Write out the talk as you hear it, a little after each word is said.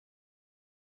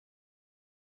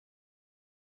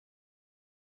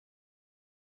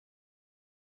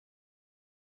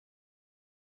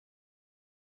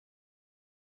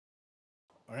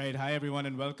All right, hi everyone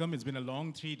and welcome. It's been a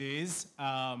long 3 days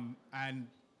and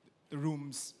the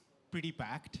room's pretty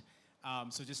packed.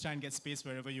 So just try and get space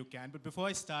wherever you can. But before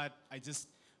I start, I just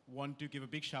want to give a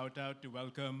big shout out to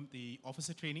welcome the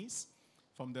officer trainees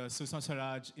from the Susma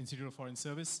Swaraj Institute of Foreign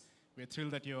Service. We're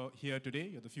thrilled that you're here today.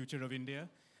 You're the future of India.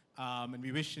 And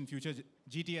we wish in future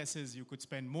GTSs you could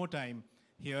spend more time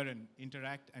here and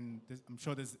interact. And I'm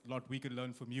sure there's a lot we could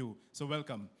learn from you. So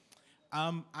welcome.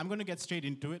 I'm going to get straight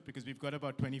into it because we've got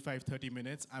about 25, 30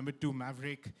 minutes. I'm with two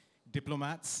maverick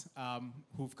diplomats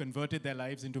who've converted their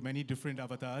lives into many different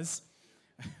avatars.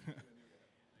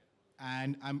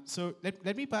 And so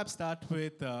let me perhaps start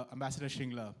with Ambassador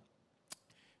Shringla.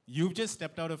 You've just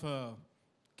stepped out of a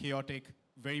chaotic,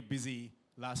 very busy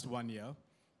last 1 year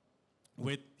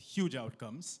with huge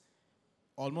outcomes.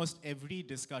 Almost every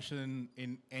discussion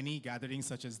in any gathering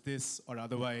such as this or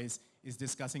otherwise is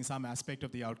discussing some aspect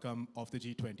of the outcome of the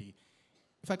G20.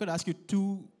 If I could ask you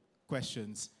two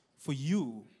questions. For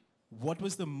you, what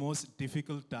was the most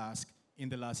difficult task in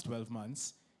the last 12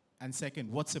 months? And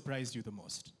second, what surprised you the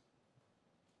most?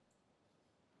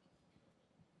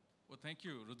 Well, thank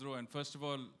you, Rudra. And first of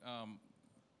all,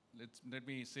 let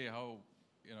me say how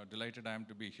delighted I am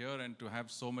to be here and to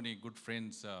have so many good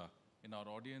friends in our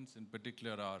audience, in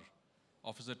particular our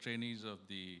officer trainees of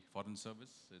the Foreign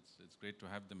Service. It's great to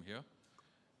have them here.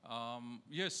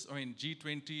 Yes, I mean,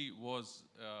 G20 was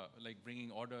like bringing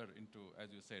order into, as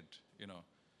you said,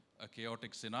 a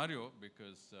chaotic scenario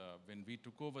because when we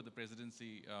took over the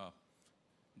presidency,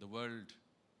 the world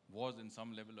was in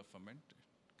some level of ferment.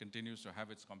 It continues to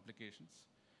have its complications.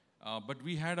 But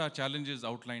we had our challenges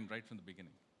outlined right from the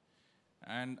beginning.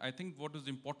 And I think what was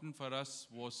important for us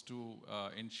was to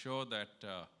ensure that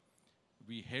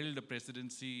we held a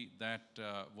presidency that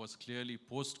was clearly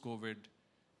post-COVID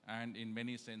and in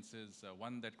many senses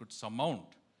one that could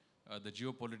surmount the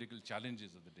geopolitical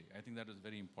challenges of the day. I think that was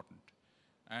very important.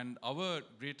 And our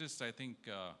greatest, I think,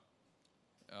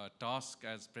 task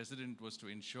as president was to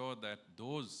ensure that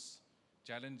those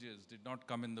challenges did not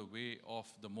come in the way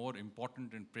of the more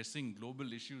important and pressing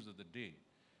global issues of the day,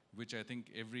 which I think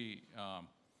every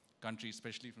country,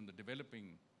 especially from the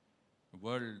developing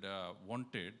world,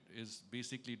 wanted, is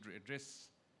basically to address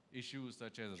issues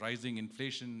such as rising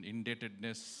inflation,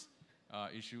 indebtedness,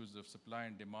 issues of supply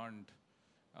and demand,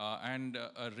 and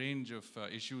a range of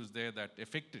issues there that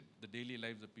affected the daily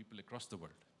lives of people across the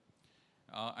world.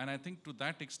 And I think to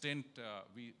that extent,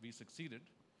 we succeeded.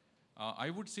 I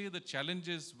would say the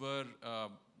challenges were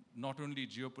not only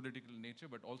geopolitical in nature,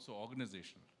 but also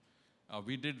organizational.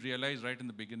 We did realize right in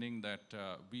the beginning that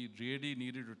we really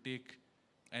needed to take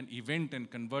an event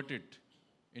and convert it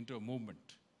into a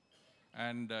movement.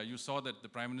 And you saw that the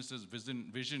Prime Minister's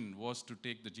vision was to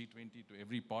take the G20 to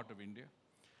every part of India.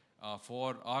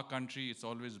 For our country, it's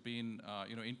always been,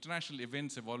 international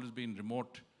events have always been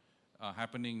remote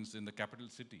happenings in the capital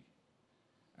city.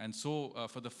 And so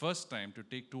for the first time, to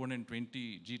take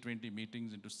 220 G20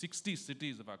 meetings into 60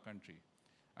 cities of our country,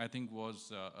 I think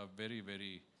was a very,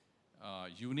 very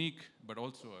unique, but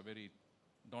also a very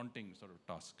daunting sort of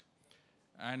task.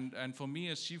 And for me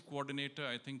as chief coordinator,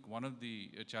 I think one of the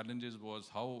challenges was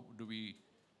how do we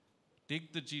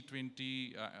take the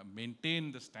G20,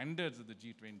 maintain the standards of the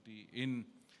G20 in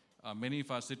many of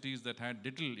our cities that had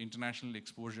little international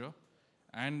exposure,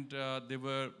 and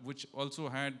which also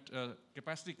had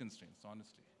capacity constraints,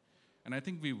 honestly. And I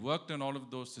think we worked on all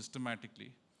of those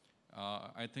systematically.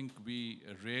 I think we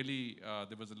really,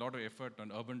 there was a lot of effort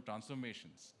on urban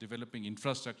transformations, developing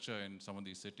infrastructure in some of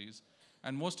these cities,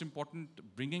 and most important,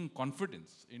 bringing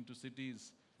confidence into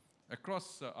cities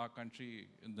across our country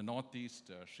in the northeast,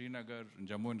 Srinagar, in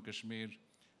Jammu and Kashmir,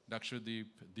 Lakshadweep,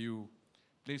 Diu,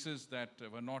 places that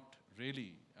were not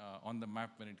really on the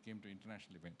map when it came to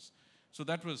international events. So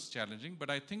that was challenging, but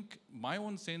I think my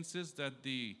own sense is that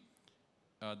the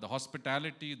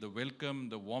hospitality, the welcome,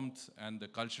 the warmth, and the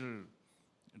cultural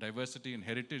diversity and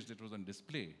heritage that was on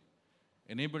display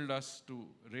enabled us to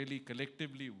really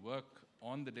collectively work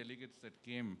on the delegates that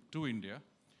came to India.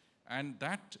 And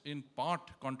that in part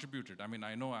contributed. I mean,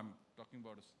 I know I'm talking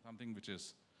about something which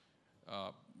is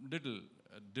little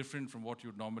different from what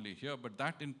you'd normally hear, but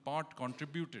that in part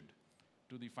contributed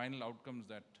to the final outcomes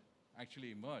that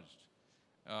actually emerged.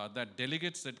 That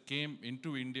delegates that came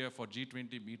into India for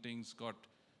G20 meetings got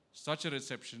such a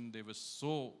reception, they were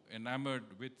so enamored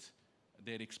with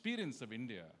their experience of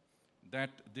India that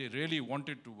they really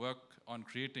wanted to work on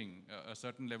creating a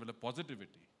certain level of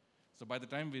positivity. So by the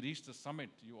time we reached the summit,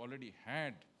 you already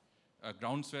had a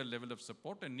groundswell level of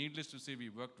support, and needless to say, we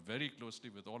worked very closely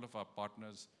with all of our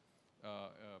partners,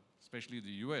 especially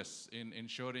the US, in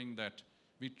ensuring that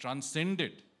we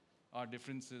transcended our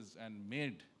differences and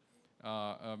made,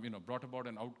 brought about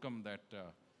an outcome that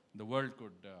the world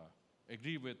could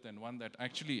agree with, and one that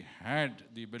actually had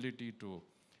the ability to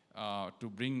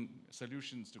bring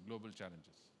solutions to global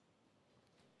challenges.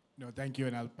 No, thank you,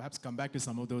 and I'll perhaps come back to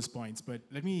some of those points. But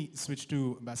let me switch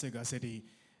to Ambassador Garcetti.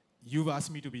 You've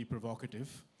asked me to be provocative,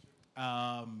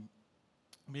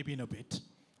 maybe in a bit.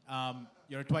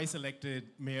 You're a twice elected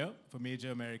mayor for a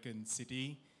major American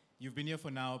city. You've been here for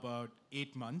now about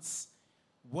 8 months.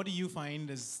 What do you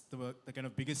find is the kind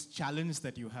of biggest challenge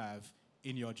that you have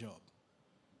in your job?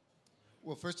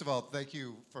 Well, first of all, thank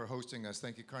you for hosting us.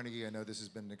 Thank you, Carnegie. I know this has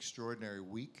been an extraordinary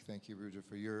week. Thank you, Rudra,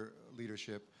 for your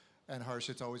leadership. And Harsh,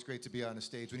 it's always great to be on a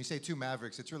stage. When you say two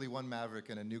mavericks, it's really one maverick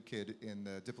and a new kid in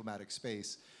the diplomatic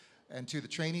space. And to the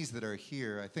trainees that are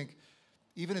here, I think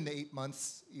even in the 8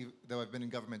 months, though I've been in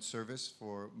government service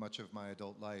for much of my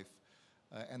adult life,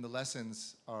 and the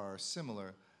lessons are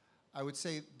similar, I would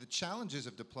say the challenges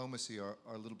of diplomacy are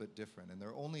a little bit different, and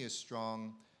they're only as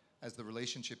strong as the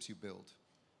relationships you build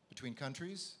between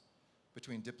countries,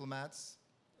 between diplomats.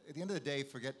 At the end of the day,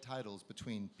 forget titles,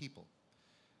 between people.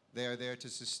 They are there to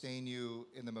sustain you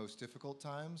in the most difficult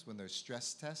times, when there's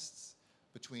stress tests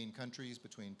between countries,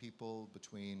 between people,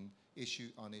 between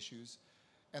issues.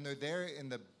 And they're there in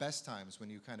the best times, when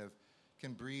you kind of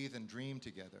can breathe and dream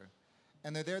together.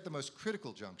 And they're there at the most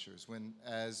critical junctures, when,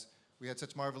 as we had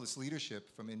such marvelous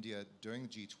leadership from India during the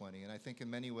G20, and I think in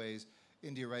many ways,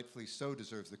 India rightfully so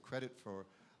deserves the credit for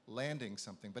landing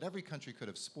something, but every country could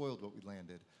have spoiled what we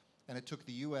landed. And it took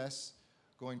the US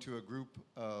going to a group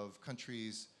of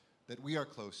countries that we are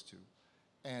close to,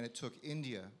 and it took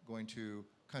India going to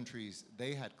countries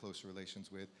they had close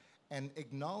relations with, and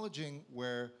acknowledging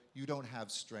where you don't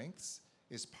have strengths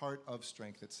is part of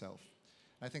strength itself.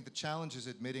 And I think the challenge is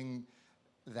admitting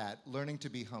that, learning to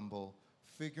be humble,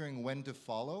 figuring when to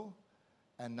follow,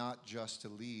 and not just to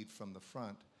lead from the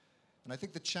front. And I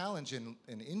think the challenge in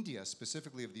India,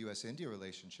 specifically of the US-India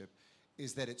relationship,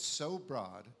 is that it's so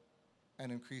broad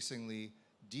and increasingly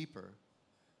deeper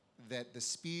that the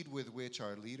speed with which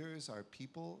our leaders, our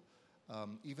people,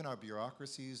 even our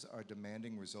bureaucracies are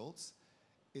demanding results,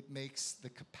 it makes the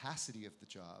capacity of the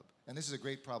job, and this is a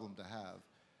great problem to have,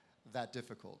 that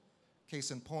difficult. Case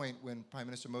in point, when Prime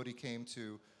Minister Modi came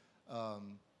to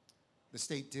the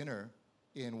state dinner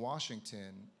in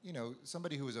Washington,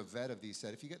 somebody who was a vet of these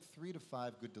said, if you get 3 to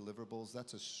 5 good deliverables,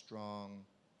 that's a strong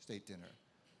state dinner.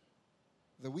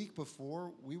 The week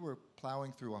before, we were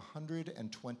plowing through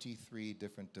 123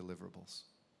 different deliverables.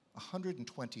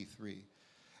 123.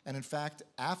 And in fact,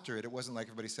 after it wasn't like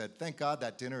everybody said, thank God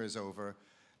that dinner is over,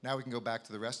 now we can go back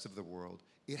to the rest of the world.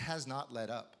 It has not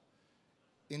let up.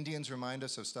 Indians remind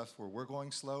us of stuff where we're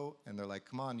going slow, and they're like,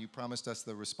 come on, you promised us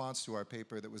the response to our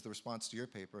paper that was the response to your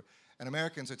paper. And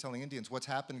Americans are telling Indians, what's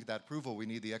happened to that approval? We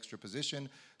need the extra position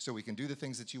so we can do the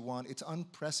things that you want. It's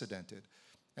unprecedented.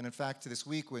 And in fact, this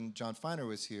week when John Feiner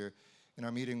was here, in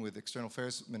our meeting with External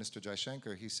Affairs Minister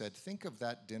Jaishankar, he said, think of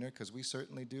that dinner, because we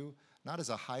certainly do, not as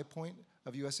a high point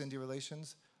of US-India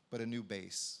relations, but a new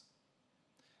base.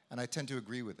 And I tend to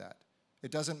agree with that.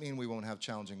 It doesn't mean we won't have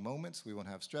challenging moments, we won't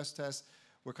have stress tests.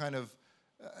 We're kind of,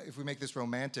 if we make this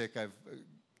romantic, I've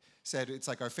said it's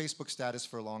like our Facebook status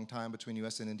for a long time between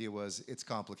US and India was, it's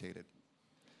complicated.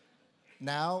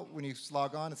 Now, when you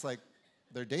log on, it's like,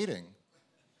 they're dating.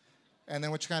 And then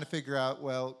we're trying to figure out,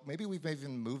 well, maybe we've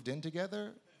even moved in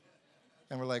together.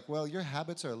 And we're like, well, your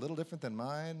habits are a little different than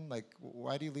mine. Like,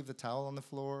 why do you leave the towel on the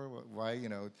floor? Why,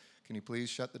 can you please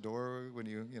shut the door when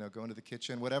you, go into the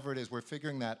kitchen? Whatever it is, we're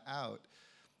figuring that out.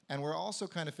 And we're also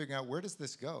kind of figuring out, where does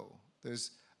this go?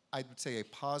 There's, I would say, a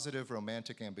positive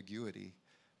romantic ambiguity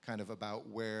kind of about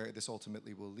where this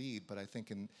ultimately will lead. But I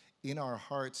think in our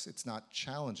hearts, it's not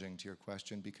challenging, to your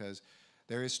question, because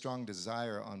there is strong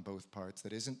desire on both parts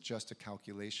that isn't just a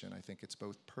calculation. I think it's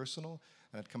both personal,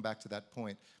 and I'd come back to that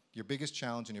point. Your biggest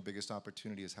challenge and your biggest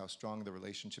opportunity is how strong the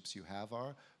relationships you have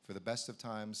are for the best of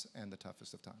times and the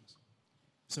toughest of times.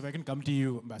 So if I can come to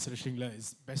you, Ambassador Shringla,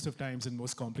 is best of times and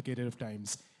most complicated of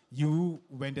times. You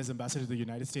went as ambassador to the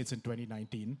United States in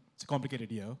 2019. It's a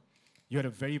complicated year. You had a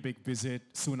very big visit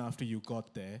soon after you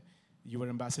got there. You were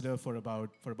ambassador for about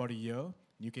a year.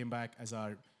 You came back as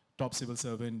our top civil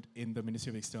servant in the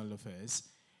Ministry of External Affairs.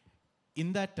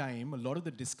 In that time, a lot of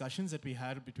the discussions that we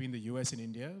had between the US and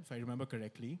India, if I remember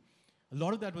correctly, a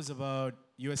lot of that was about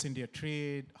US-India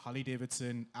trade,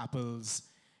 Harley-Davidson, Apples,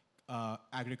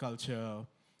 agriculture.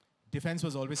 Defense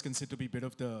was always considered to be a bit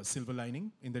of the silver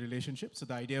lining in the relationship. So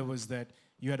the idea was that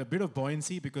you had a bit of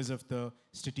buoyancy because of the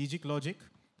strategic logic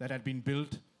that had been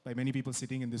built by many people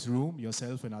sitting in this room,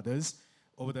 yourself and others,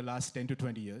 over the last 10 to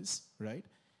 20 years, right?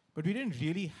 but we didn't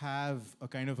really have a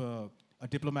kind of a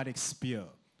diplomatic spear,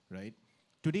 right?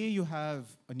 Today you have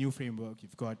a new framework.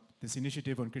 You've got this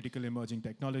initiative on critical emerging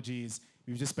technologies.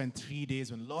 We've just spent 3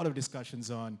 days on a lot of discussions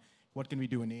on what can we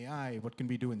do in AI, what can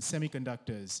we do in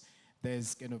semiconductors.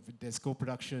 There's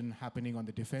co-production happening on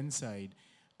the defense side.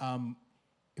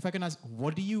 If I can ask,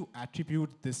 what do you attribute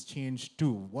this change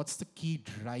to? What's the key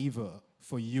driver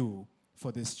for you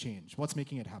for this change? What's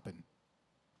making it happen?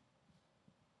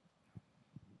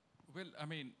 Well, I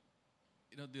mean,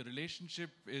 the relationship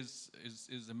is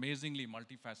amazingly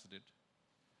multifaceted,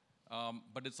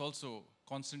 but it's also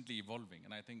constantly evolving.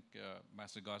 And I think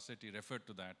Master Garcetti referred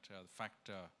to that fact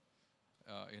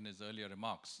in his earlier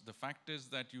remarks. The fact is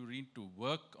that you need to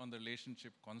work on the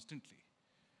relationship constantly.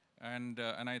 And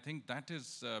I think that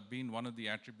has been one of the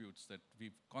attributes that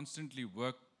we've constantly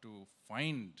worked to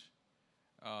find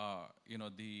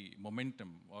the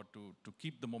momentum, or to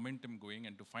keep the momentum going,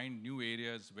 and to find new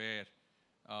areas where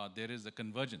there is a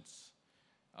convergence.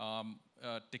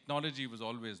 Technology was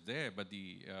always there, but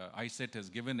the ISET has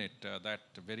given it that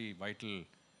very vital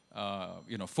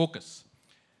focus.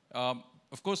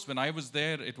 Of course, when I was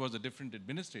there, it was a different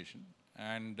administration,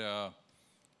 and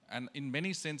in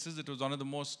many senses, it was one of the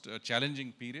most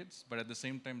challenging periods, but at the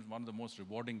same time, one of the most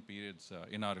rewarding periods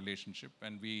in our relationship.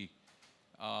 And we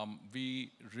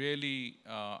really,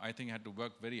 I think, had to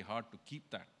work very hard to keep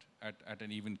that at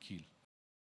an even keel.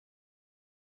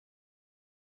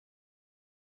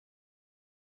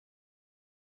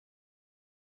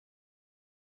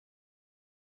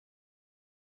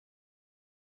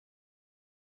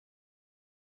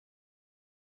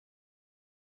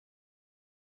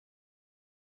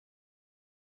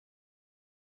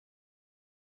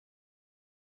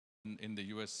 In the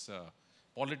US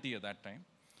polity at that time.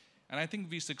 And I think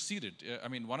we succeeded. I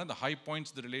mean, one of the high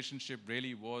points of the relationship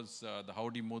really was the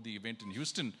Howdy Modi event in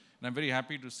Houston. And I'm very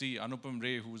happy to see Anupam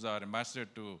Ray, who's our ambassador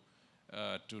to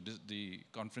the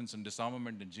Conference on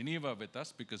Disarmament in Geneva with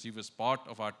us, because he was part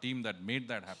of our team that made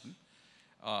that happen.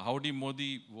 Howdy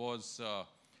Modi was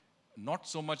not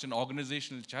so much an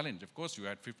organizational challenge. Of course, you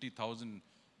had 50,000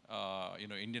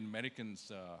 Indian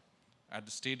Americans at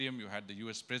the stadium. You had the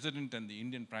US President and the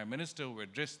Indian Prime Minister who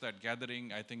addressed that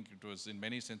gathering. I think it was in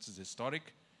many senses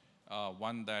historic,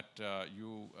 one that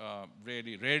you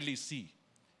rarely see.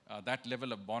 That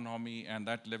level of bonhomie and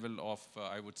that level of,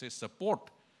 I would say, support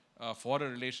for a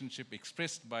relationship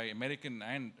expressed by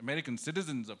American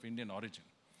citizens of Indian origin.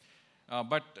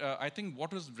 But I think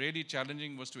what was really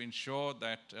challenging was to ensure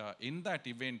that in that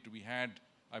event we had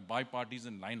a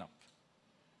bipartisan lineup.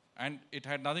 And it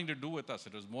had nothing to do with us.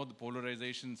 It was more the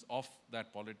polarizations of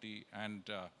that polity. And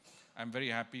I'm very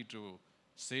happy to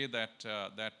say that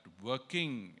that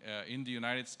working in the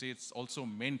United States also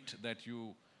meant that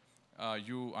you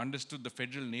understood the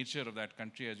federal nature of that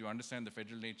country as you understand the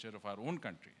federal nature of our own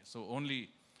country. So only,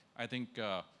 I think,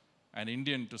 an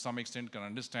Indian to some extent can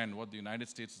understand what the United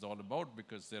States is all about,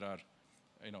 because there are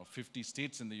 50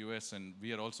 states in the US, and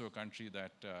we are also a country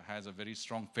that has a very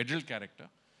strong federal character.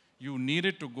 You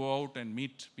needed to go out and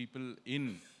meet people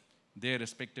in their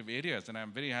respective areas. And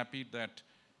I'm very happy that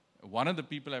one of the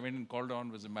people I went and called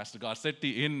on was Master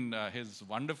Garcetti in his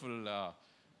wonderful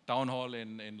town hall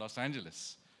in Los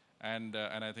Angeles. And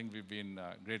I think we've been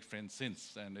great friends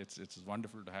since. And it's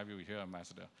wonderful to have you here,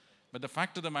 Ambassador. But the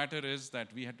fact of the matter is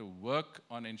that we had to work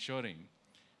on ensuring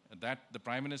that the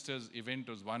Prime Minister's event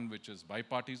was one which is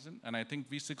bipartisan. And I think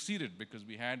we succeeded, because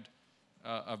we had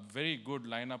a very good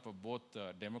lineup of both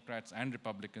Democrats and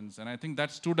Republicans, and I think that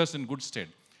stood us in good stead.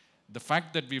 The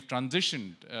fact that we've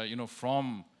transitioned,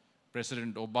 from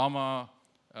President Obama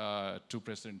to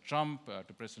President Trump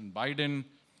to President Biden,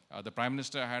 the Prime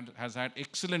Minister has had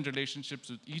excellent relationships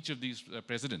with each of these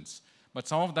presidents. But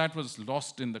some of that was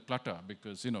lost in the clutter,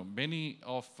 because many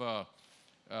of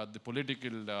the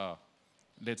political,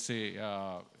 let's say,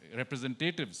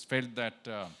 representatives felt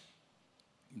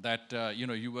that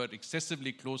you were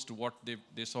excessively close to what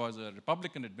they saw as a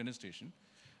Republican administration,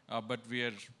 but we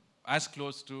are as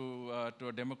close to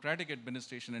a Democratic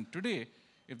administration. And today,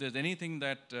 if there's anything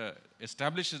that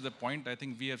establishes the point, I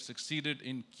think we have succeeded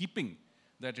in keeping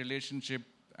that relationship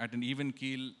at an even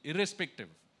keel, irrespective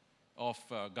of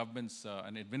governments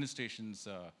and administrations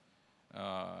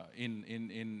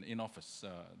in office.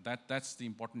 That's the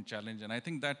important challenge, and I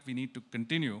think that we need to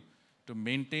continue to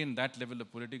maintain that level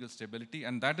of political stability,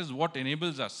 and that is what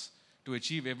enables us to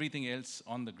achieve everything else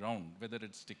on the ground, whether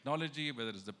it's technology, whether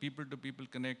it's the people-to-people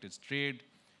connect, it's trade,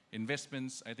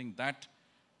 investments. I think that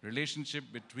relationship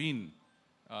between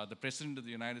the President of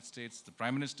the United States, the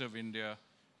Prime Minister of India,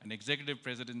 an executive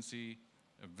presidency,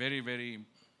 a very, very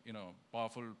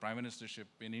powerful prime ministership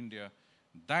in India,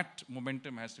 that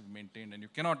momentum has to be maintained, and you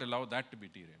cannot allow that to be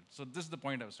derailed. So this is the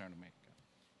point I was trying to make.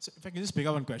 So if I can just pick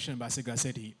up one question, Ambassador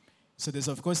Garcetti. So there's,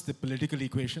 of course, the political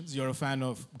equations. You're a fan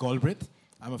of Galbraith.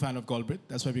 I'm a fan of Galbraith.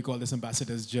 That's why we call this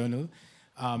Ambassador's Journal.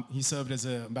 He served as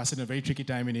an ambassador in a very tricky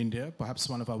time in India, perhaps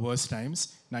one of our worst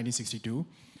times, 1962.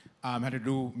 Had to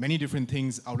do many different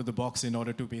things out of the box in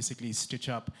order to basically stitch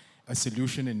up a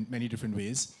solution in many different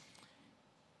ways.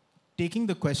 Taking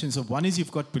the questions of, one is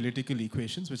you've got political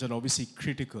equations, which are obviously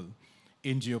critical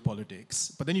in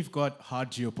geopolitics, but then you've got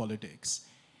hard geopolitics.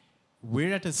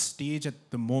 We're at a stage at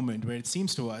the moment where it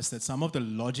seems to us that some of the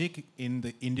logic in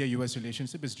the India-US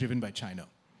relationship is driven by China.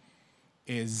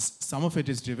 Some of it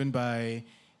is driven by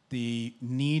the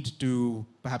need to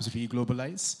perhaps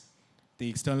re-globalize. The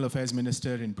External Affairs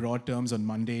Minister in broad terms on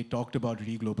Monday talked about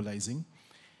re-globalizing.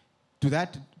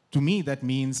 To me, that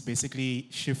means basically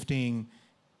shifting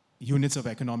units of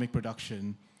economic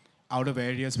production out of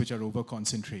areas which are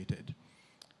over-concentrated.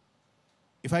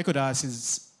 If I could ask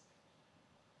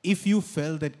if you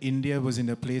felt that India was in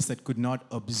a place that could not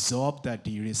absorb that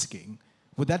de-risking,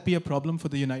 would that be a problem for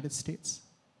the United States?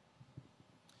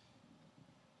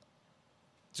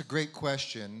 It's a great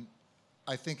question.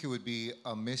 I think it would be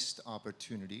a missed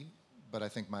opportunity, but I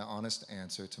think my honest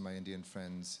answer to my Indian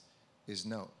friends is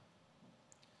no.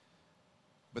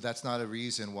 But that's not a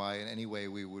reason why in any way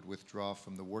we would withdraw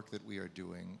from the work that we are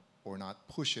doing or not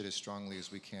push it as strongly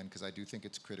as we can, because I do think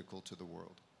it's critical to the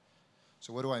world.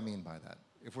 So what do I mean by that?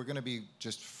 If we're going to be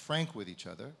just frank with each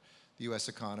other, the US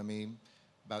economy,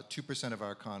 about 2% of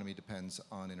our economy depends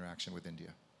on interaction with India.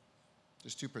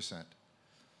 Just 2%.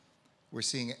 We're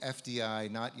seeing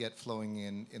FDI not yet flowing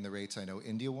in the rates I know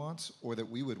India wants or that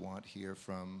we would want here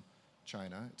from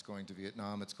China. It's going to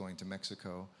Vietnam, it's going to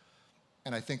Mexico.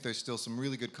 And I think there's still some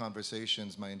really good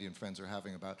conversations my Indian friends are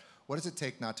having about what does it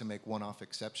take not to make one-off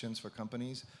exceptions for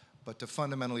companies, but to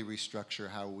fundamentally restructure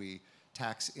how we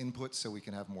tax inputs so we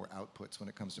can have more outputs when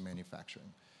it comes to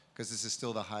manufacturing. Because this is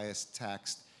still the highest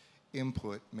taxed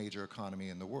input major economy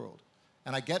in the world.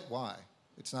 And I get why.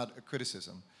 It's not a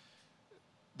criticism.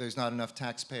 There's not enough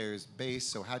taxpayers base,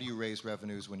 so how do you raise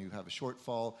revenues when you have a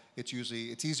shortfall? It's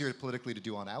easier politically to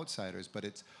do on outsiders, but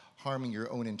it's harming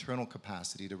your own internal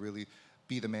capacity to really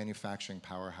be the manufacturing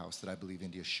powerhouse that I believe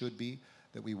India should be,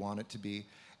 that we want it to be,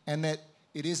 and that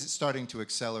it is starting to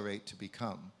accelerate to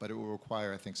become, but it will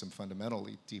require, I think, some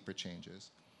fundamentally deeper changes.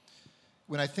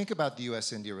 When I think about the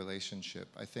US-India relationship,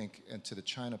 I think, and to the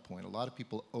China point, a lot of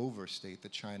people overstate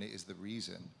that China is the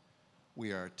reason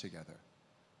we are together.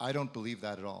 I don't believe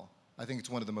that at all. I think it's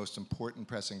one of the most important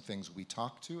pressing things we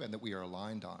talk to and that we are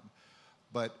aligned on.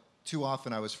 But too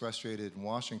often I was frustrated in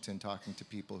Washington talking to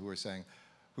people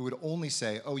who would only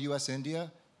say, oh,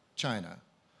 US-India, China,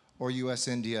 or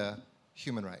US-India,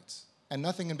 human rights, and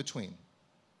nothing in between.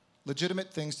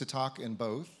 Legitimate things to talk in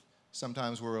both.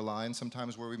 Sometimes we're aligned,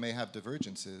 sometimes where we may have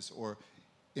divergences or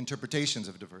interpretations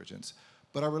of divergence.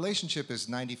 But our relationship is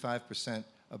 95%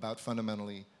 about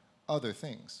fundamentally other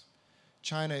things.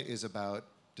 China is about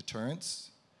deterrence.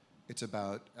 It's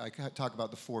about, I talk about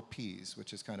the 4 Ps,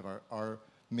 which is kind of our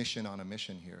mission on a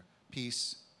mission here.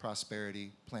 Peace,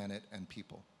 prosperity, planet, and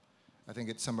people. I think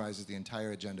it summarizes the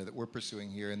entire agenda that we're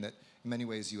pursuing here and that in many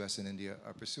ways US and India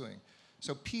are pursuing.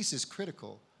 So peace is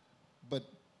critical, but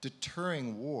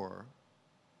deterring war,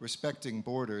 respecting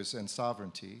borders and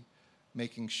sovereignty,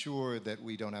 making sure that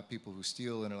we don't have people who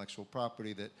steal intellectual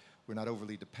property, that we're not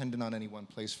overly dependent on any one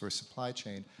place for a supply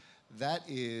chain, that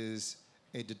is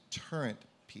a deterrent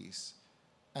piece.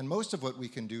 And most of what we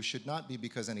can do should not be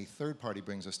because any third party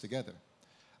brings us together.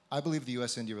 I believe the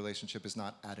US-India relationship is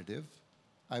not additive.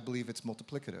 I believe it's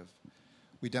multiplicative.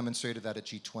 We demonstrated that at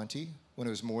G20 when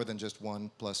it was more than just 1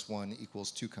 + 1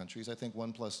 = 2 countries. I think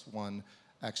 1 + 1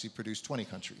 actually produced 20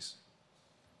 countries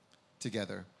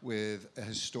together with a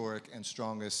historic and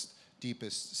strongest,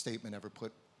 deepest statement ever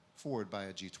put forward by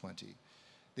a G20.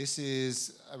 This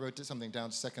is, I wrote something down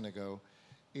a second ago,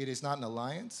 it is not an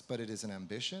alliance, but it is an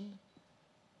ambition.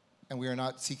 And we are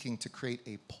not seeking to create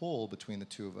a pole between the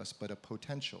two of us, but a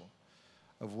potential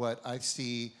of what I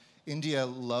see. India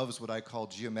loves what I call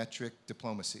geometric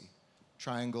diplomacy,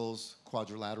 triangles,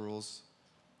 quadrilaterals,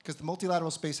 because the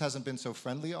multilateral space hasn't been so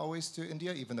friendly always to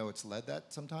India, even though it's led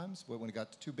that sometimes. But when it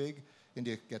got too big,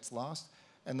 India gets lost.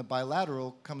 And the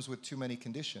bilateral comes with too many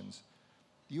conditions.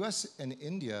 The US and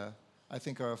India, I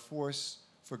think, are a force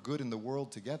for good in the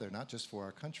world together, not just for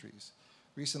our countries.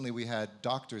 Recently, we had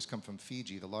doctors come from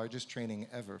Fiji, the largest training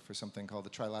ever for something called the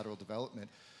Trilateral Development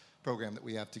Program that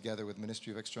we have together with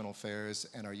Ministry of External Affairs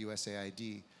and our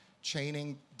USAID,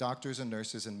 training doctors and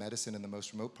nurses in medicine in the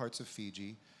most remote parts of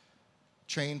Fiji,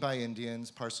 trained by Indians,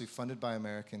 partially funded by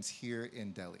Americans here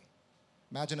in Delhi.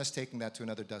 Imagine us taking that to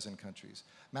another dozen countries.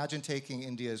 Imagine taking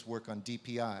India's work on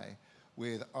DPI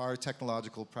with our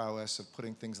technological prowess of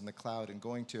putting things in the cloud and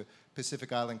going to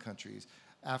Pacific Island countries,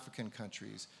 African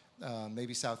countries,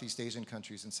 maybe Southeast Asian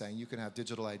countries, and saying you can have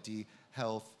digital ID,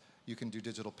 health, you can do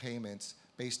digital payments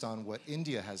based on what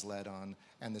India has led on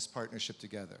and this partnership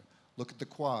together. Look at the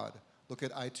Quad, look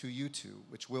at I2U2,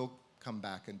 which will come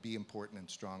back and be important and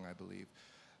strong, I believe.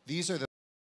 These are the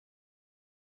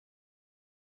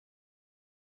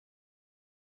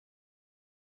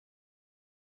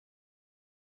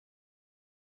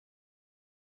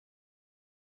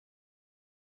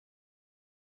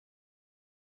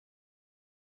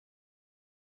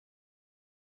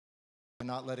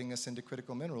not letting us into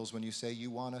critical minerals when you say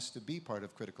you want us to be part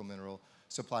of critical mineral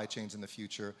supply chains in the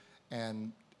future.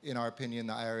 And in our opinion,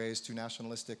 the IRA is too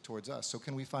nationalistic towards us. So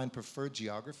can we find preferred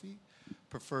geography,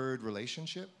 preferred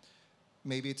relationship?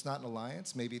 Maybe it's not an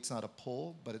alliance, maybe it's not a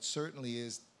pull, but it certainly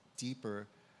is deeper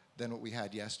than what we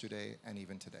had yesterday and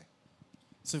even today.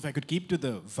 So if I could keep to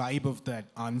the vibe of that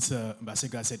answer,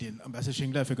 Ambassador Garcetti, and Ambassador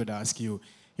Shringla, if I could ask you,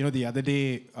 the other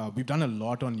day, we've done a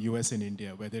lot on US and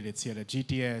India, whether it's here at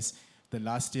GTS, the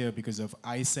last year because of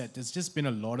ISET, there's just been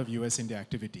a lot of US-India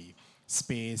activity,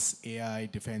 space, AI,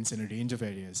 defense, and a range of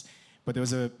areas. But there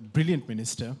was a brilliant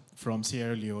minister from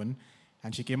Sierra Leone,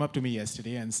 and she came up to me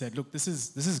yesterday and said, look, this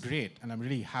is great, and I'm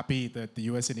really happy that the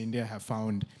US and India have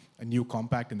found a new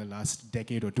compact in the last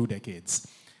decade or 2 decades.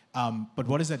 But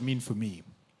what does that mean for me?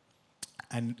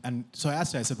 And so I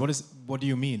asked her, I said, what do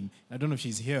you mean? I don't know if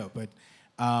she's here, but,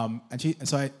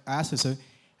 so I asked her,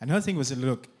 and her thing was,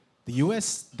 look, the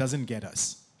US doesn't get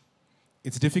us.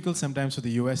 It's difficult sometimes for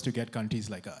the US to get countries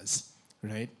like us,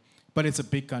 right? But it's a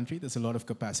big country, there's a lot of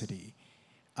capacity.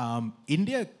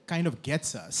 India kind of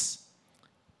gets us,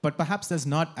 but perhaps there's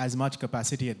not as much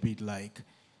capacity as we'd like.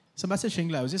 So Ambassador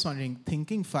Shringla, I was just wondering,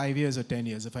 thinking 5 years or 10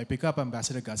 years, if I pick up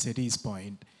Ambassador Garcetti's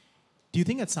point, do you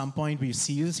think at some point we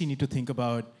seriously need to think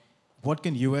about what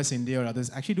can US, India, or others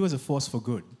actually do as a force for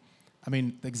good? I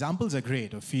mean, the examples are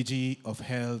great of Fiji, of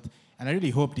health, and I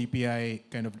really hope DPI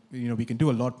kind of, we can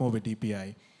do a lot more with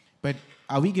DPI. But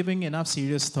are we giving enough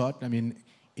serious thought, I mean,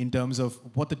 in terms of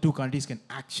what the two countries can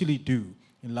actually do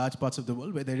in large parts of the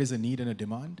world where there is a need and a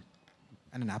demand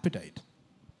and an appetite?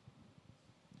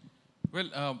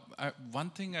 Well,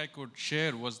 one thing I could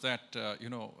share was that,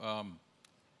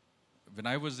 when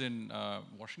I was in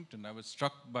Washington, I was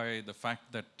struck by the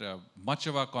fact that much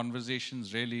of our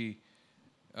conversations really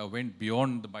went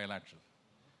beyond the bilateral.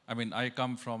 I mean, I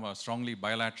come from a strongly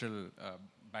bilateral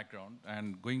background,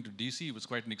 and going to DC was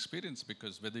quite an experience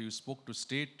because whether you spoke to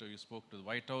state or you spoke to the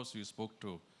White House, or you spoke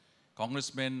to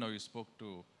congressmen or you spoke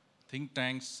to think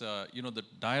tanks, the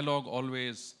dialogue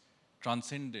always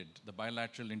transcended the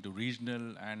bilateral into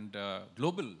regional and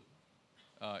global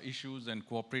issues and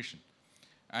cooperation.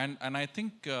 And I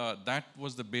think that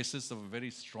was the basis of a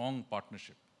very strong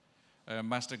partnership.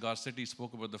 Master Garcetti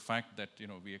spoke about the fact that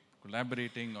we are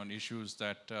collaborating on issues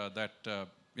that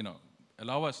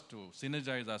allow us to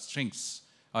synergize our strengths,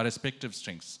 our respective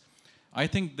strengths. I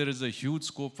think there is a huge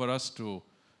scope for us to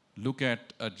look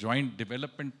at a joint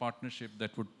development partnership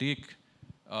that would take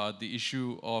the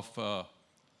issue of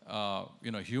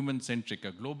human-centric,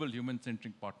 a global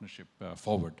human-centric partnership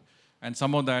forward. And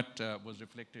some of that was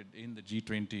reflected in the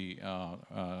G20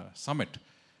 summit.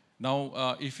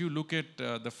 Now, if you look at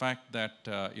the fact that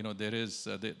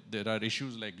there are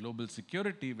issues like global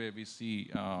security where we see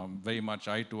very much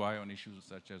eye to eye on issues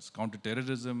such as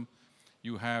counterterrorism.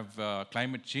 You have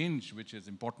climate change, which is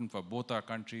important for both our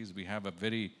countries. We have a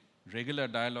very regular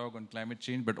dialogue on climate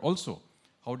change, but also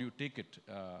how do you take it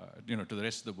to the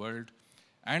rest of the world?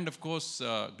 And of course,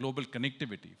 global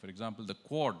connectivity. For example, the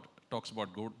Quad talks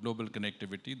about global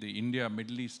connectivity. The India,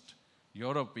 Middle East,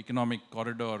 Europe economic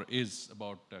corridor is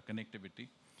about connectivity.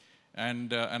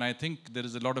 And I think there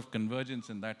is a lot of convergence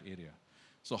in that area.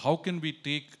 So how can we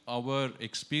take our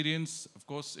experience? Of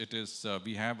course, it is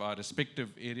we have our respective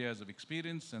areas of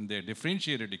experience and their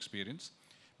differentiated experience,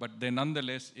 but they're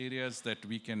nonetheless areas that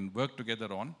we can work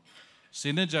together on.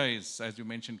 Synergize, as you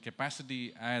mentioned,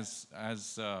 capacity as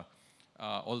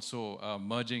also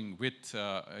merging with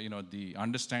the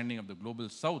understanding of the global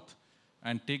South,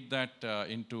 and take that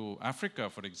into Africa,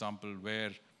 for example,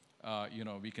 where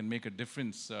we can make a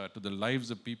difference to the lives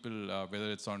of people,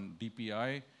 whether it's on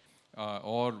DPI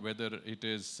or whether it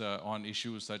is on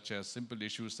issues such as simple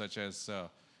issues such as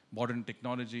modern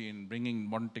technology, in bringing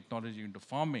modern technology into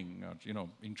farming,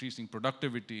 increasing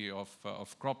productivity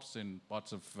of crops in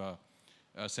parts of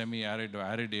semi-arid or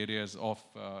arid areas of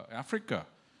Africa.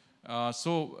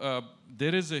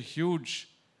 There is a huge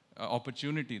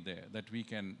opportunity there that we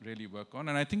can really work on.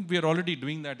 And I think we are already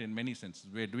doing that in many senses.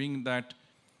 We are doing that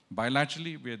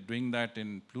bilaterally. We are doing that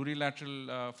in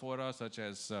plurilateral fora, such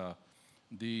as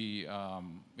the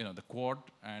Quad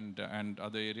and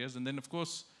other areas. And then, of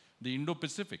course, the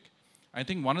Indo-Pacific. I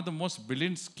think one of the most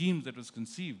brilliant schemes that was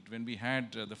conceived when we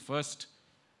had the first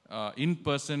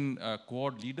in-person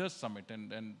Quad Leaders Summit,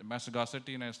 and Master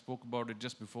Garcetti and I spoke about it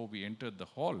just before we entered the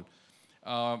hall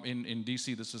in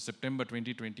DC. This was September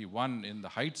 2021, in the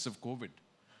heights of COVID,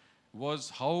 was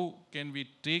how can we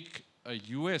take a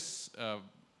US, a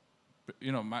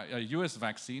US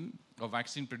vaccine, or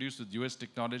vaccine produced with US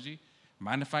technology,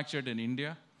 manufactured in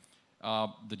India,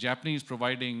 the Japanese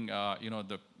providing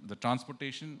the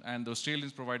transportation, and the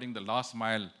Australians providing the last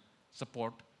mile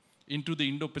support into the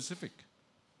Indo-Pacific.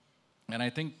 And I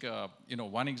think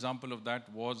one example of that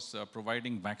was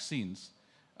providing vaccines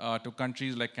to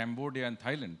countries like Cambodia and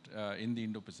Thailand in the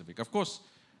Indo-Pacific. Of course,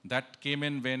 that came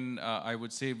in when I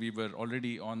would say we were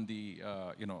already on the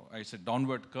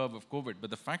downward curve of COVID.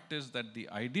 But the fact is that the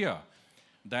idea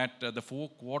that the 4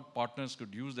 Quad partners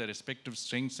could use their respective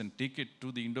strengths and take it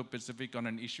to the Indo-Pacific on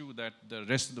an issue that the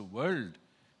rest of the world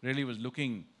really was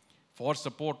looking for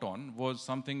support on was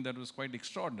something that was quite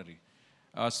extraordinary.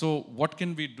 So what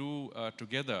can we do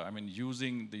together? I mean,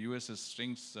 using the US's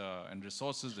strengths and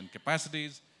resources and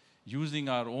capacities, using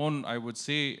our own, I would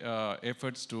say,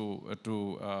 efforts to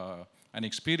an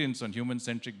experience on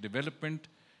human-centric development,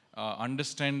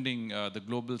 understanding the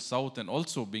global south, and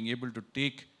also being able to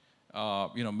take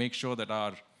make sure that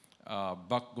our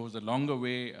buck goes a longer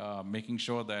way, making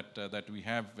sure that we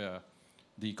have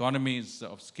the economies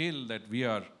of scale that we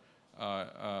are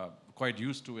quite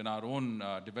used to in our own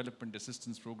development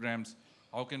assistance programs.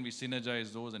 How can we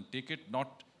synergize those and take it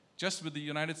not just with the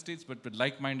United States, but with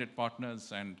like-minded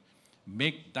partners and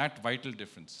make that vital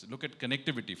difference? Look at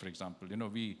connectivity, for example.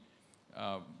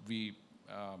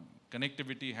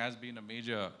 Connectivity has been a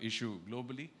major issue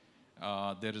globally.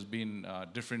 There has been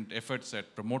different efforts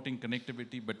at promoting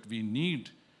connectivity, but we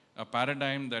need a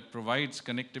paradigm that provides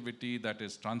connectivity that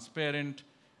is transparent,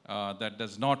 that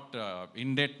does not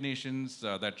indebt nations,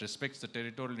 that respects the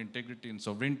territorial integrity and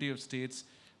sovereignty of states,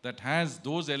 that has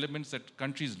those elements that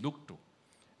countries look to.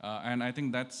 And I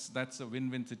think that's a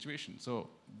win-win situation. So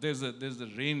there's a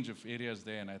range of areas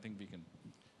there, and I think we can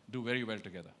do very well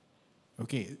together.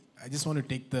 Okay, I just want to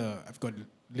take I've got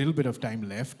a little bit of time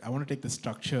left. I want to take the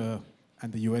structure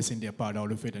and the US-India part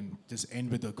out of it and just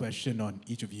end with a question on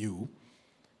each of you.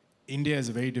 India is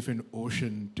a very different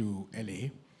ocean to LA.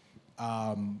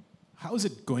 How is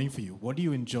it going for you? What do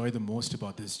you enjoy the most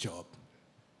about this job?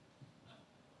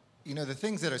 The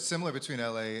things that are similar between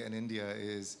LA and India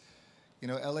is,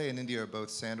 LA and India are both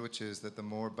sandwiches that the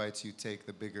more bites you take,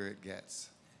 the bigger it gets.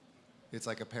 It's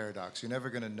like a paradox. You're never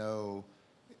going to know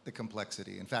the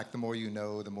complexity. In fact, the more you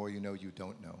know you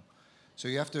don't know. So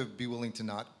you have to be willing to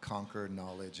not conquer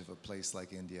knowledge of a place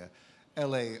like India.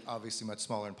 LA, obviously much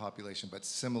smaller in population, but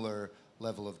similar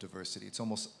level of diversity. It's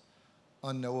almost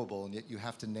unknowable, and yet you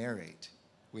have to narrate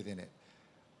within it.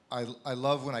 I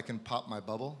love when I can pop my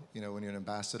bubble. When you're an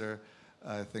ambassador,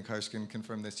 I think Harsh can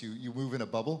confirm this, you move in a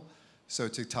bubble. So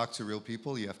to talk to real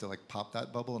people, you have to pop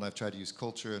that bubble, and I've tried to use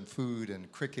culture and food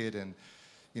and cricket and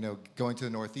going to the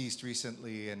Northeast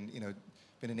recently, and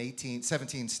been in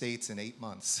 17 states in 8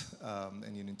 months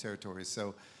and Union territories.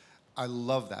 So I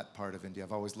love that part of India.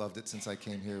 I've always loved it since I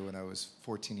came here when I was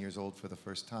 14 years old for the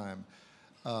first time.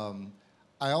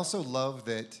 I also love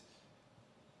that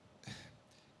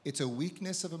it's a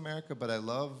weakness of America, but I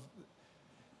love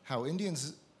how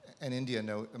Indians and India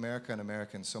know America and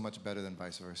Americans so much better than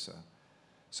vice versa.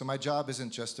 So my job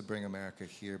isn't just to bring America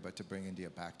here, but to bring India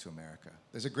back to America.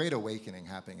 There's a great awakening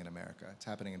happening in America. It's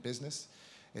happening in business.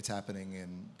 It's happening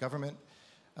in government,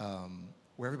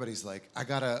 where everybody's like, I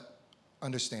gotta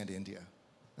understand India.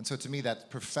 And so to me, that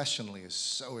professionally is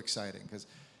so exciting because,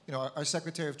 our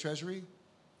Secretary of Treasury,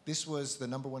 this was the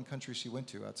 #1 country she went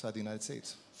to outside the United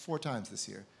States 4 times this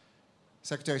year.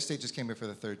 Secretary of State just came here for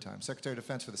the 3rd time. Secretary of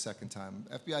Defense for the 2nd time.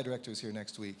 FBI Director is here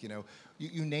next week.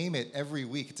 You name it every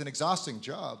week. It's an exhausting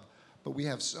job, but we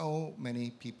have so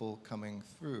many people coming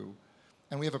through.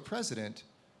 And we have a president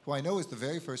who I know is the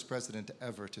very first president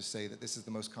ever to say that this is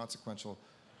the most consequential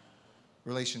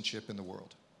relationship in the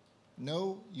world.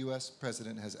 No US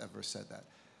president has ever said that.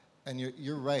 And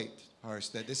you're right, Harsh,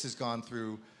 that this has gone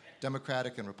through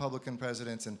Democratic and Republican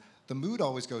presidents, and the mood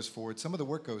always goes forward. Some of the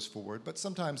work goes forward, but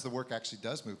sometimes the work actually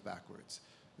does move backwards.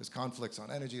 There's conflicts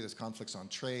on energy, there's conflicts on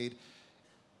trade.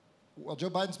 Well, Joe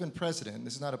Biden's been president.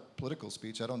 This is not a political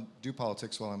speech. I don't do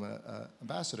politics while I'm an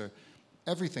ambassador.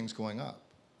 Everything's going up.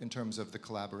 in terms of the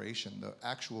collaboration, the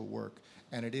actual work.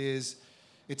 And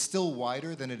it's still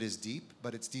wider than it is deep,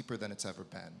 but it's deeper than it's ever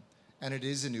been. And it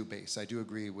is a new base. I do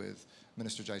agree with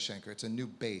Minister Jaishankar. It's a new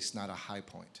base, not a high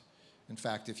point. In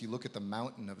fact, if you look at the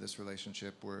mountain of this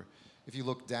relationship, where if you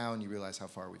look down, you realize how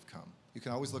far we've come. You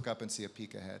can always look up and see a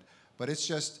peak ahead. But it's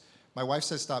just, my wife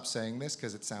says stop saying this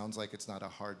because it sounds like it's not a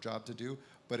hard job to do,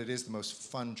 but it is the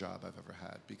most fun job I've ever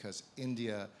had because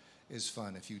India is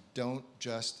fun. If you don't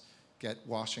just get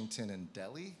Washington and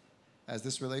Delhi as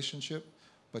this relationship,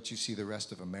 but you see the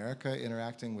rest of America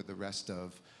interacting with the rest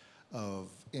of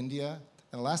India.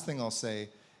 And the last thing I'll say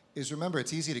is remember,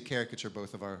 it's easy to caricature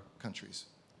both of our countries.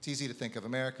 It's easy to think of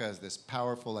America as this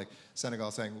powerful, like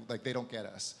Senegal saying, like, they don't get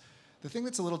us. The thing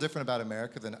that's a little different about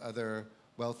America than other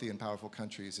wealthy and powerful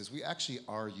countries is we actually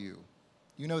are you.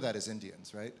 You know that as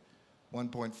Indians, right?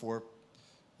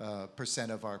 1.4%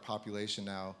 of our population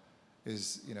now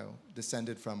is,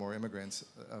 descended from or immigrants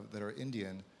that are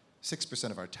Indian. 6%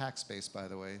 of our tax base, by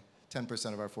the way.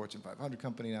 10% of our Fortune 500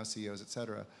 company now CEOs, et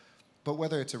cetera. But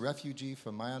whether it's a refugee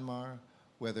from Myanmar,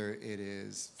 whether it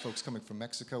is folks coming from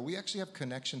Mexico, we actually have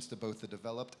connections to both the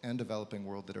developed and developing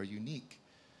world that are unique.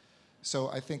 So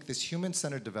I think this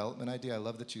human-centered development idea, I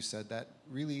love that you said that,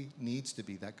 really needs to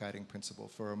be that guiding principle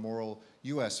for a moral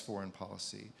US foreign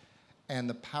policy. And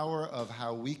the power of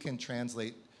how we can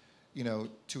translate,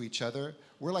 to each other.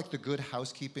 We're like the good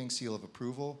housekeeping seal of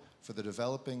approval for the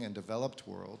developing and developed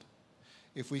world.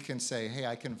 If we can say, hey,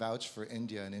 I can vouch for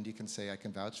India, and India can say, I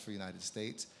can vouch for the United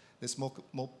States, this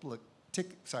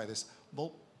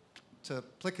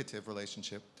multiplicative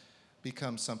relationship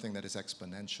becomes something that is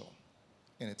exponential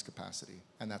in its capacity,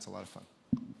 and that's a lot of fun.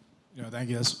 Thank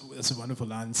you. That's a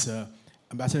wonderful answer.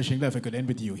 Ambassador Shringla, if I could end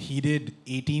with you. He did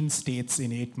 18 states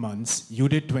in 8 months. You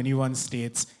did 21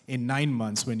 states in 9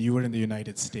 months when you were in the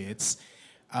United States.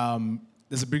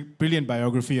 There's a brilliant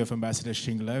biography of Ambassador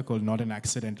Shringla called Not an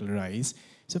Accidental Rise.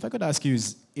 So if I could ask you,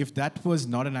 if that was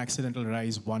Not an Accidental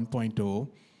Rise 1.0,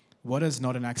 what does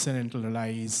Not an Accidental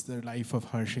Rise, the life of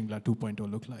Harsh Shringla 2.0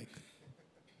 look like?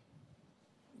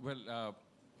 Well,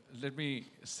 let me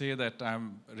say that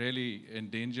I'm really in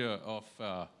danger of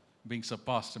being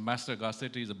surpassed. Master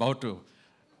Garcetti is about to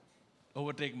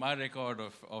overtake my record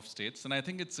of states. And I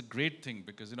think it's a great thing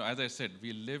because, as I said,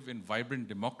 we live in vibrant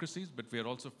democracies, but we are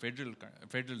also federal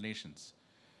nations.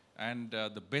 And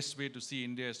the best way to see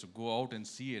India is to go out and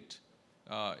see it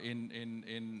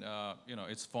in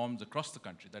its forms across the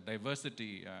country, the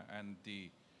diversity and the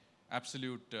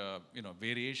absolute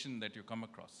variation that you come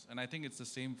across. And I think it's the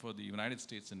same for the United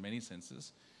States in many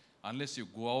senses. Unless you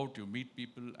go out, you meet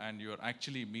people, and you're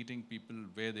actually meeting people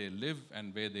where they live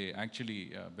and where they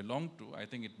actually belong to, I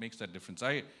think it makes that difference.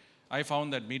 I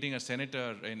found that meeting a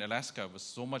senator in Alaska was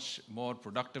so much more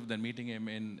productive than meeting him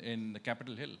in the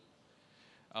Capitol Hill.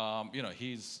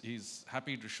 He's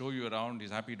happy to show you around,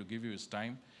 he's happy to give you his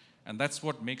time, and that's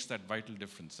what makes that vital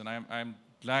difference. And I'm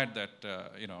glad that,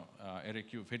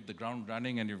 Eric, you've hit the ground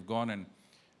running and you've gone and,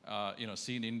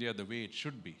 seen India the way it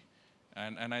should be.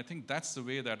 And I think that's the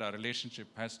way that our relationship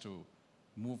has to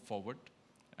move forward,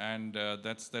 and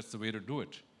that's the way to do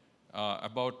it.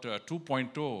 About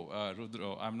 2.0,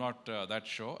 Rudra, I'm not that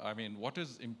sure. I mean, what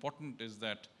is important is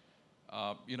that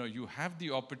you have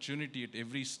the opportunity at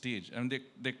every stage, and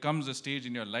there comes a stage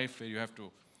in your life where you have to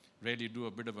really do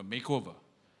a bit of a makeover,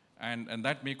 and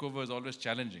that makeover is always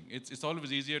challenging. It's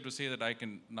always easier to say that I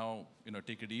can now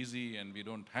take it easy and we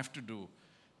don't have to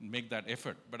make that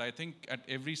effort. But I think at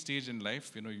every stage in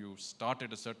life, you start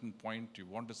at a certain point, you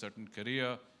want a certain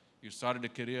career, you started a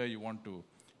career, you want to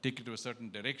take it to a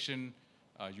certain direction,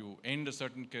 you end a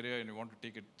certain career and you want to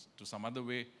take it to some other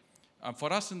way.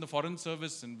 For us in the Foreign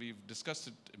Service, and we've discussed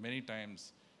it many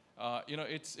times,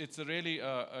 it's a really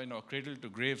cradle to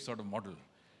grave sort of model,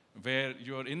 where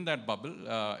you're in that bubble.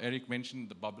 Eric mentioned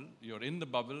the bubble. You're in the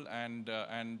bubble, and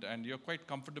you're quite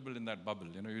comfortable in that bubble.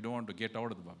 You don't want to get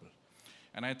out of the bubble.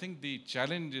 And I think the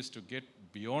challenge is to get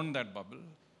beyond that bubble,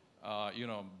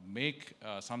 make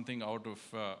something out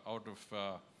of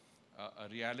a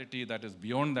reality that is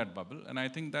beyond that bubble. And I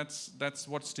think that's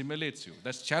what stimulates you.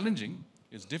 That's challenging.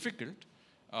 It's difficult,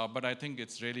 but I think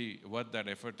it's really worth that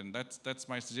effort. And that's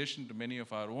my suggestion to many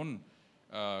of our own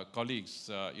colleagues.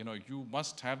 You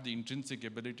must have the intrinsic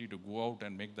ability to go out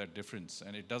and make that difference.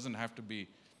 And it doesn't have to be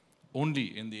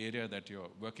only in the area that you're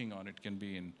working on. It can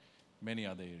be in many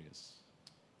other areas.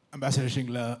 Ambassador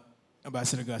Shringla,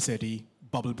 Ambassador Garcetti,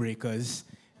 Bubble Breakers,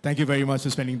 thank you very much for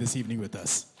spending this evening with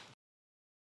us.